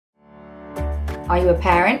Are you a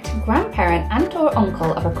parent, grandparent and or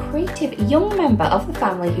uncle of a creative young member of the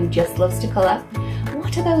family who just loves to colour?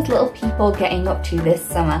 What are those little people getting up to this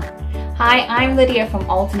summer? Hi, I'm Lydia from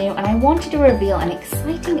Altenew and I wanted to reveal an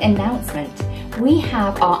exciting announcement. We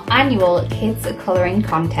have our annual Kids Colouring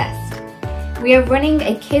Contest. We are running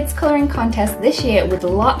a kids colouring contest this year with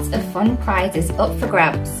lots of fun prizes up for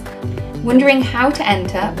grabs. Wondering how to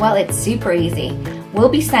enter? Well, it's super easy. We'll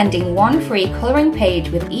be sending one free colouring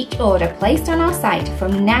page with each order placed on our site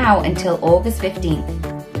from now until August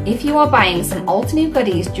 15th. If you are buying some Altenew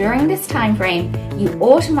goodies during this time frame, you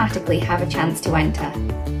automatically have a chance to enter.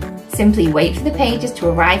 Simply wait for the pages to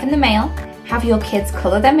arrive in the mail, have your kids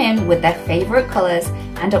colour them in with their favourite colours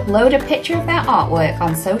and upload a picture of their artwork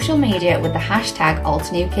on social media with the hashtag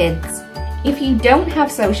AltenewKids. If you don't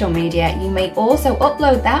have social media, you may also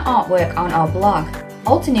upload that artwork on our blog,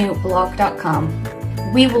 altenewblog.com.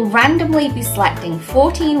 We will randomly be selecting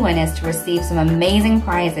 14 winners to receive some amazing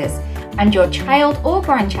prizes, and your child or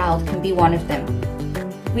grandchild can be one of them.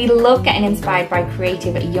 We love getting inspired by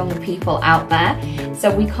creative young people out there,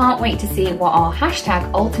 so we can't wait to see what our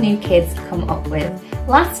hashtag AltenewKids come up with.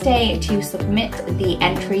 Last day to submit the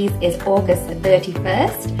entries is August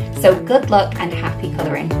 31st, so good luck and happy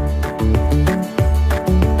colouring.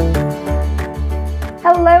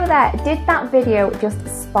 Hello there, did that video just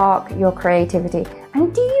spark your creativity?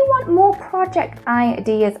 And do you want more project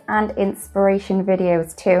ideas and inspiration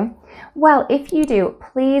videos too? Well, if you do,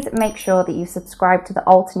 please make sure that you subscribe to the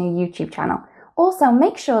Altenew YouTube channel. Also,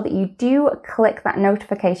 make sure that you do click that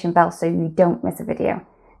notification bell so you don't miss a video.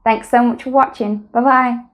 Thanks so much for watching. Bye bye.